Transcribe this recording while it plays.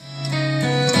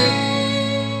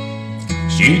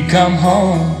She'd come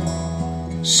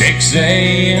home 6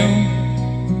 a.m.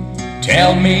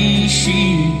 Tell me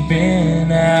she'd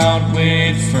been out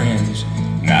with friends,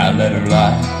 and I let her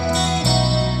lie.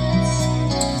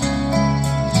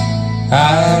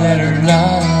 I let her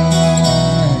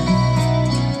lie.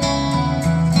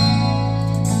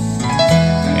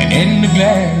 And in the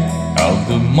glare of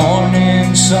the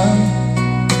morning sun,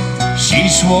 she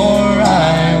swore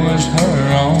I was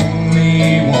her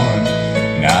only one,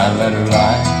 and I let her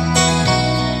lie.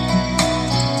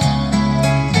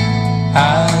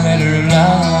 I let her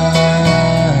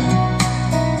lie.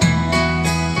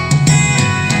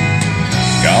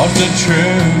 'Cause the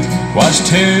truth was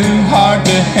too hard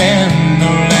to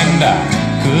handle, and I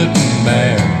couldn't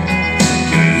bear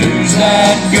to lose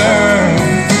that girl.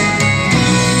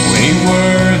 We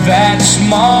were that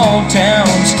small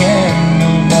town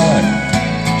scandal, but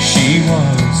she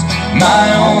was my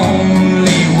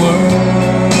only world.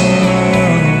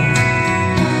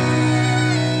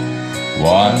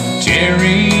 One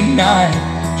teary night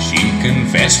she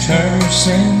confessed her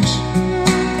sins,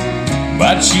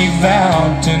 but she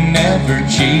vowed to never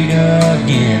cheat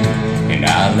again, and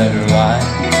I let her lie.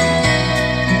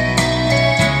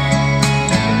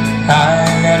 I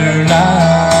let her lie.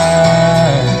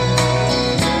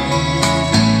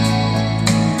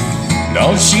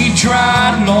 Though she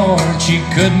tried, Lord, she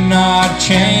could not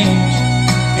change,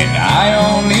 and I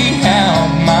only have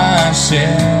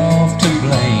myself to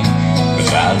blame,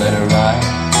 'cause I let her lie.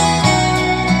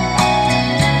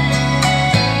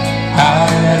 I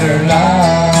let her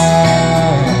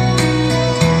lie.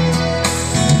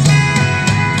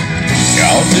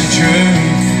 'Cause the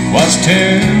truth was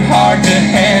too hard to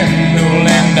handle,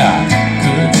 and I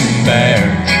couldn't bear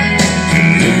to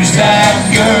lose that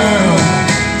girl.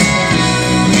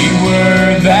 We were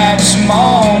that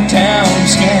small town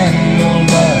scandal,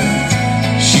 but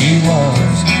she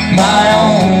was my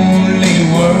only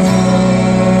world.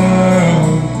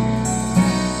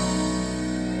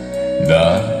 The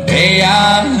day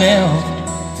I left,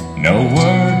 no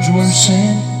words were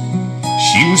said.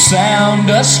 She was sound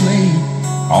asleep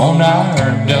on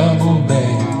our double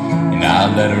bed, and I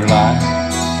let her lie.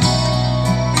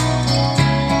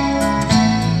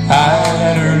 I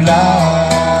let her lie.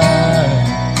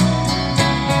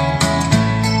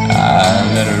 I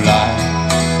let her lie.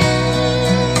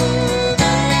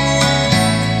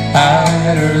 I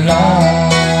let her lie.